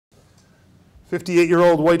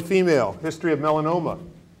58-year-old white female, history of melanoma,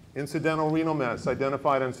 incidental renal mass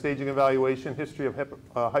identified on staging evaluation, history of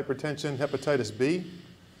hypertension, hepatitis B,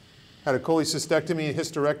 had a cholecystectomy and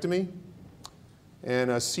hysterectomy,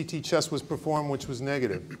 and a CT chest was performed, which was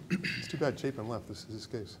negative. It's too bad Chapin left. This is his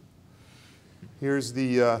case. Here's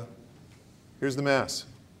the mass.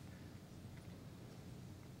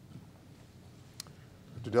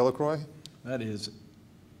 Dr. Delacroix? That is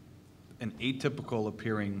an atypical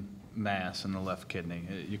appearing mass in the left kidney.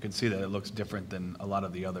 You can see that it looks different than a lot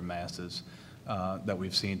of the other masses that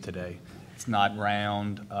we've seen today. It's not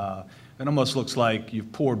round. It almost looks like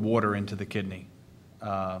you've poured water into the kidney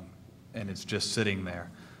and it's just sitting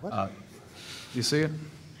there. You see it?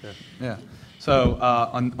 Yeah. Yeah. So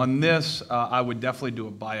on this, I would definitely do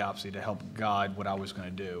a biopsy to help guide what I was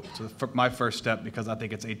going to do. So my first step, because I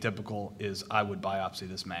think it's atypical, is I would biopsy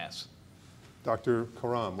this mass. Dr.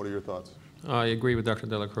 Karam, what are your thoughts? I agree with Dr.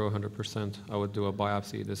 Delacroix 100%. I would do a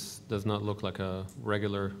biopsy. This does not look like a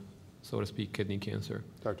regular, so to speak, kidney cancer.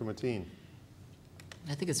 Dr. Mateen?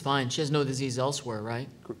 I think it's fine. She has no disease elsewhere, right?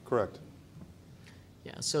 Correct.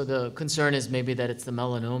 Yeah, so the concern is maybe that it's the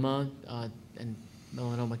melanoma, and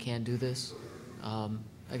melanoma can do this.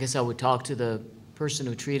 I guess I would talk to the person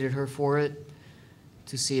who treated her for it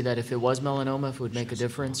to see that if it was melanoma, if it would make a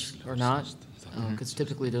difference or not, because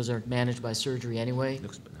typically those are managed by surgery anyway,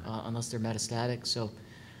 unless they're metastatic. So,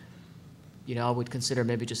 you know, I would consider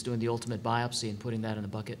maybe just doing the ultimate biopsy and putting that in the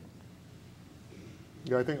bucket.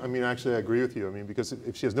 Yeah, actually I agree with you. I mean, because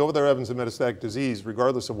if she has no other evidence of metastatic disease,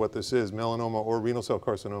 regardless of what this is, melanoma or renal cell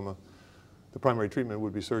carcinoma, the primary treatment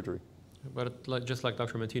would be surgery. But just like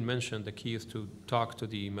Dr. Mateen mentioned, the key is to talk to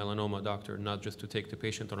the melanoma doctor, not just to take the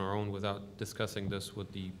patient on our own without discussing this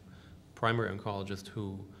with the primary oncologist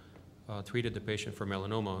who treated the patient for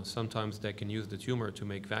melanoma. Sometimes they can use the tumor to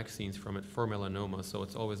make vaccines from it for melanoma, so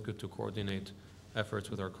it's always good to coordinate efforts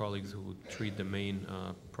with our colleagues who treat the main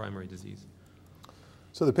primary disease.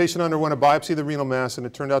 So the patient underwent a biopsy of the renal mass, and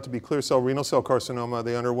it turned out to be clear cell renal cell carcinoma.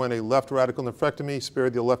 They underwent a left radical nephrectomy,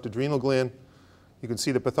 spared the left adrenal gland. You can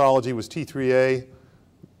see the pathology was T3A,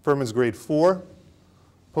 Furman's grade 4.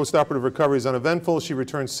 Postoperative recovery is uneventful. She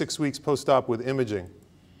returned 6 weeks post-op with imaging.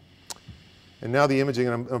 And now the imaging,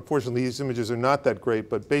 and unfortunately these images are not that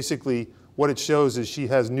great, but basically what it shows is she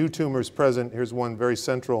has new tumors present. Here's one very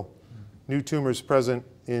central. New tumors present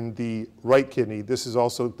in the right kidney. This is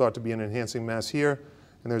also thought to be an enhancing mass here,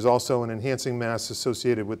 and there's also an enhancing mass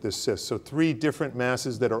associated with this cyst. So 3 different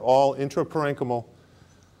masses that are all intraparenchymal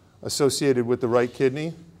associated with the right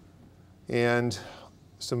kidney, and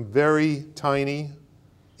some very tiny,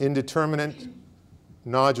 indeterminate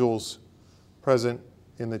nodules present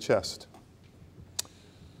in the chest.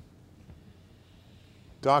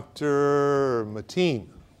 Dr. Mateen,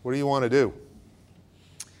 what do you want to do?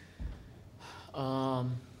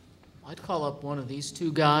 I'd call up one of these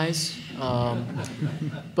 2 guys,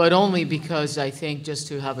 but only because I think just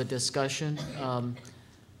to have a discussion.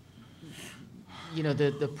 You know,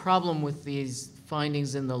 the problem with these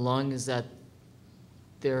findings in the lung is that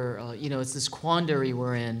they're, you know, it's this quandary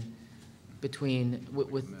we're in between,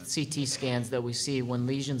 with CT scans that we see when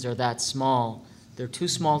lesions are that small. They're too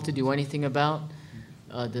small to do anything about.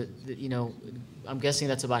 You know, I'm guessing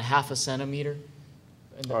that's about ½ a centimeter.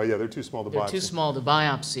 Oh yeah, they're too small to biopsy. They're too small to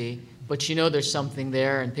biopsy, but you know there's something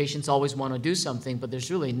there, and patients always want to do something, but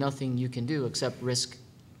there's really nothing you can do except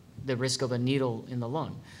the risk of a needle in the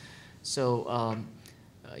lung. So,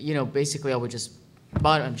 you know, basically I would just,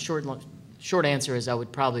 short answer is I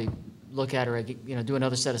would probably look at her, you know, do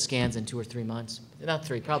another set of scans in 2 or 3 months. Not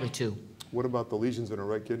 3, probably 2. What about the lesions in her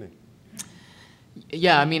right kidney?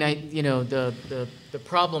 Yeah, I mean, you know, the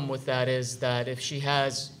problem with that is that if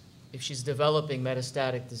she's developing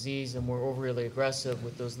metastatic disease and we're overly aggressive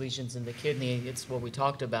with those lesions in the kidney, it's what we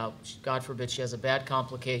talked about. God forbid she has a bad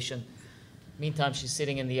complication. Meantime, she's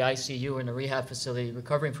sitting in the ICU or in the rehab facility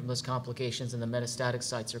recovering from those complications, and the metastatic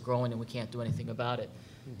sites are growing and we can't do anything about it.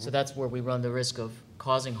 So that's where we run the risk of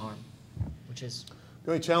causing harm, which is...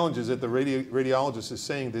 The only challenge is that the radiologist is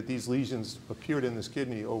saying that these lesions appeared in this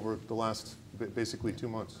kidney over the last basically 2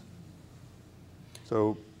 months.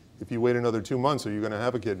 So if you wait another 2 months, are you going to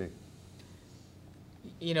have a kidney?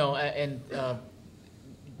 You know, and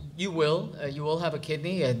you will have a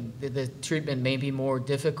kidney, and the treatment may be more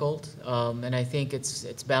difficult, and I think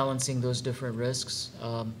it's balancing those different risks.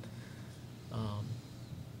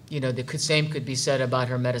 You know, the same could be said about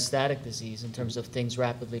her metastatic disease in terms of things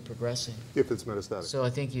rapidly progressing. If it's metastatic. So I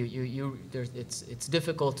think it's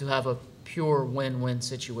difficult to have a pure win-win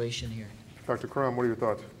situation here. Dr. Karam, what are your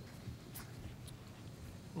thoughts?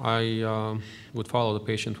 I would follow the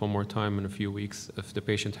patient one more time in a few weeks. If the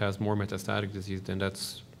patient has more metastatic disease, then that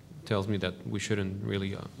tells me that we shouldn't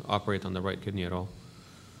really operate on the right kidney at all.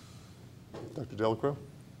 Dr. Delacroix?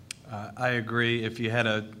 I agree. If you had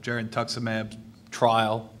a girentuximab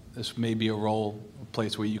trial, this may be a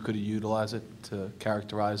place where you could utilize it to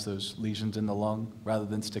characterize those lesions in the lung rather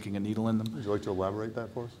than sticking a needle in them. Would you like to elaborate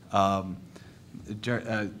that for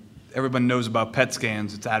us? Everyone knows about PET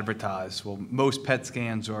scans. It's advertised. Well, most PET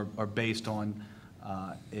scans are based on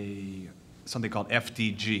something called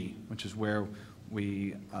FDG, which is where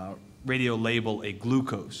we radio label a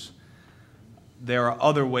glucose. There are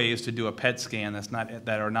other ways to do a PET scan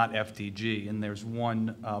that are not FDG, and there's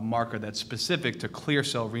one marker that's specific to clear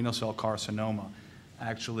cell renal cell carcinoma,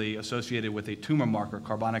 actually associated with a tumor marker,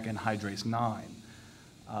 carbonic anhydrase 9.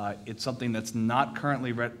 It's something that's not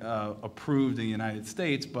currently approved in the United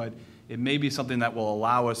States, but it may be something that will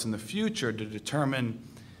allow us in the future to determine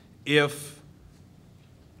if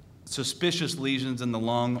suspicious lesions in the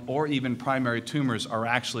lung or even primary tumors are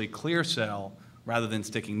actually clear cell rather than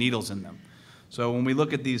sticking needles in them. So when we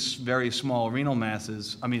look at these very small renal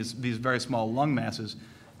masses, these very small lung masses,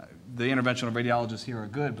 the interventional radiologists here are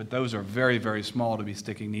good, but those are very, very small to be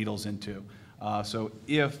sticking needles into. So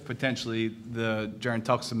if potentially the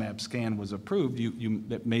girentuximab scan was approved,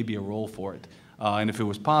 that may be a role for it. And if it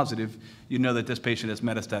was positive, you know that this patient has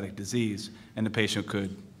metastatic disease, and the patient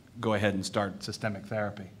could go ahead and start systemic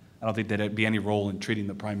therapy. I don't think there'd be any role in treating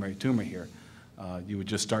the primary tumor here. You would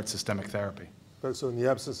just start systemic therapy. So in the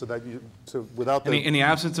absence of that, without the... In the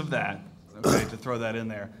absence of that, okay, to throw that in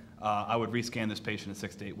there, I would rescan this patient in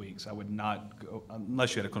 6 to 8 weeks. I would not go,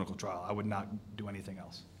 unless you had a clinical trial, I would not do anything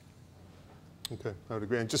else. Okay, I would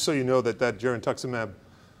agree. And just so you know that girentuximab,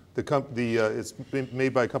 it's been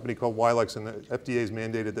made by a company called Wilex, and the FDA has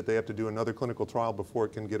mandated that they have to do another clinical trial before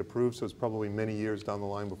it can get approved, so it's probably many years down the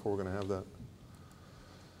line before we're going to have that.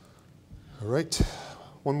 All right,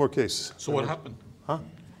 one more case. So what happened? Huh?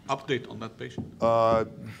 Update on that patient.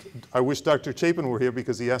 I wish Dr. Chapin were here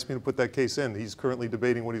because he asked me to put that case in. He's currently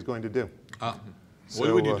debating what he's going to do.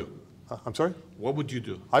 What would you do? I'm sorry? What would you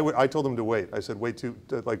do? I told him to wait. I said wait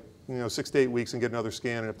 6 to 8 weeks and get another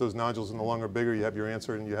scan, and if those nodules in the lung are bigger, you have your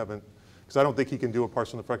answer, and you haven't, because I don't think he can do a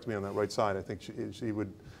partial nephrectomy on that right side. I think she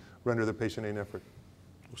would render the patient ineffort.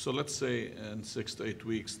 So let's say in 6 to 8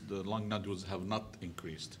 weeks, the lung nodules have not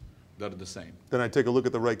increased. They're the same. Then I'd take a look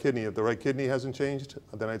at the right kidney. If the right kidney hasn't changed,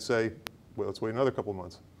 then I'd say, well, let's wait another couple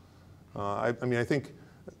months. I think,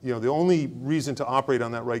 the only reason to operate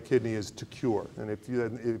on that right kidney is to cure. And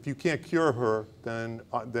if you can't cure her, then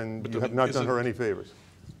you have not done her any favors.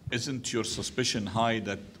 Isn't your suspicion high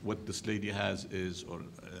that what this lady has is, or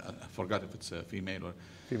I forgot if it's a female or...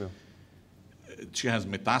 Female. She has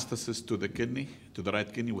metastasis to the kidney, to the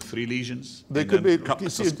right kidney with 3 lesions. They could be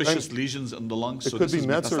suspicious lesions in the lungs. It could be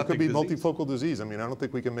Mets or it could be multifocal disease. I don't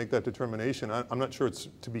think we can make that determination. I'm not sure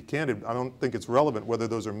to be candid, I don't think it's relevant whether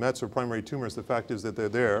those are Mets or primary tumors. The fact is that they're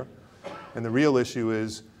there. And the real issue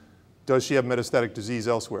is, does she have metastatic disease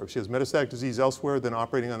elsewhere? If she has metastatic disease elsewhere, then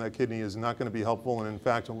operating on that kidney is not going to be helpful, and in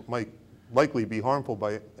fact might likely be harmful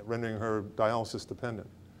by rendering her dialysis dependent.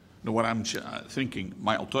 No, what I'm thinking,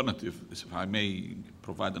 my alternative, is, if I may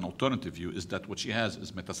provide an alternative view, is that what she has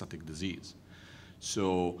is metastatic disease.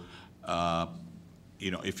 So,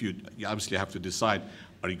 if you obviously have to decide,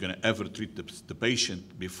 are you going to ever treat the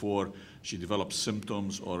patient before she develops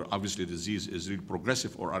symptoms, or obviously the disease is really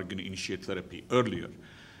progressive, or are you going to initiate therapy earlier?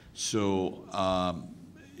 So,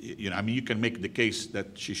 you can make the case that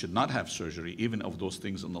she should not have surgery, even if those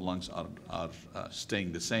things in the lungs are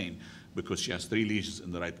staying the same, because she has 3 lesions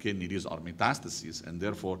in the right kidney. These are metastases, and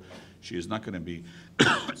therefore she is not going to be.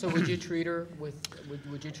 So would you treat her with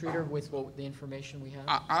the information we have?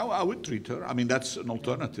 I would treat her. That's an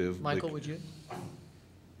alternative. Michael, would you?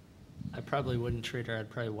 I probably wouldn't treat her. I'd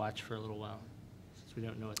probably watch for a little while, since we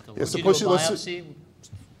don't know what the. Yeah, Would you do a biopsy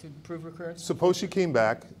to prove recurrence? Suppose she came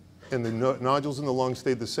back and the nodules in the lung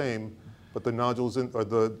stayed the same, but the nodules or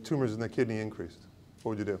the tumors in the kidney increased.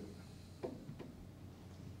 What would you do?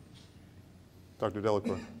 Dr.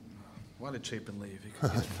 Delacroix. Why did Chapin leave? He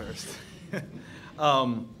could get it first.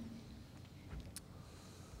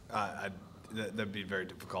 That'd be very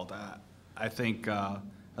difficult. I think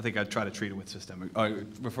I'd try to treat it with systemic.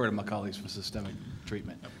 Refer to my colleagues for systemic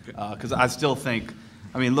treatment, because I still think,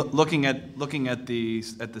 looking at the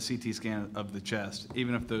CT scan of the chest,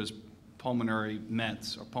 even if those pulmonary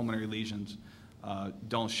Mets or pulmonary lesions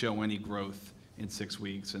don't show any growth in 6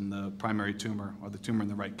 weeks, and the primary tumor or the tumor in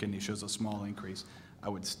the right kidney shows a small increase, I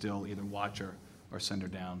would still either watch her or send her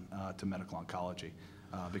down to medical oncology,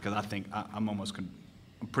 because I think I'm almost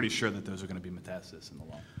I'm pretty sure that those are going to be metastasis in the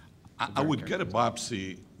lung. I would get a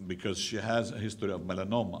biopsy because she has a history of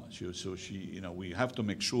melanoma. So we have to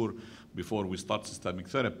make sure before we start systemic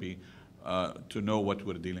therapy to know what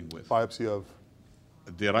we're dealing with. Biopsy of?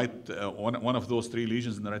 The right, one of those 3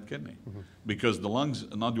 lesions in the right kidney. Because the lungs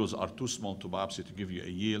nodules are too small to biopsy to give you a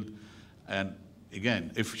yield. And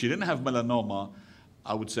again, if she didn't have melanoma,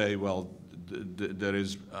 I would say, well, there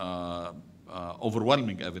is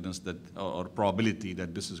overwhelming evidence that, or probability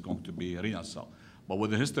that this is going to be a renal cell. But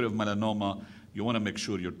with the history of melanoma, you want to make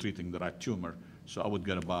sure you're treating the right tumor. So I would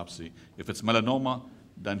get a biopsy. If it's melanoma,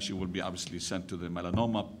 then she will be obviously sent to the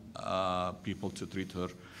melanoma people to treat her.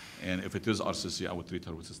 And if it is RCC, I would treat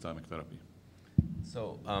her with systemic therapy.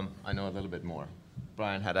 So I know a little bit more.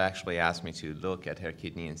 Brian had actually asked me to look at her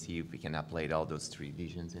kidney and see if we can ablate all those 3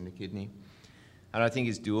 lesions in the kidney. And I think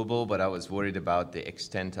it's doable, but I was worried about the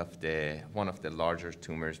extent of one of the larger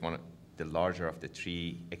tumors, the larger of the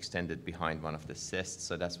 3 extended behind one of the cysts,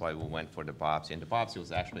 so that's why we went for the biopsy. And the biopsy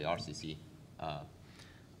was actually RCC,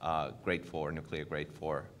 grade 4, nuclear grade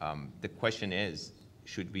 4. The question is,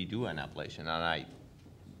 should we do an ablation? And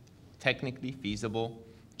technically feasible,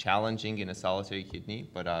 challenging in a solitary kidney,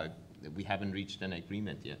 but we haven't reached an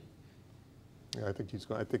agreement yet. Yeah, I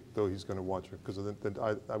think though he's going to watch her because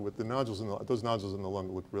with the nodules those nodules in the lung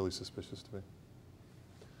look really suspicious to me.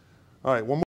 All right, one more.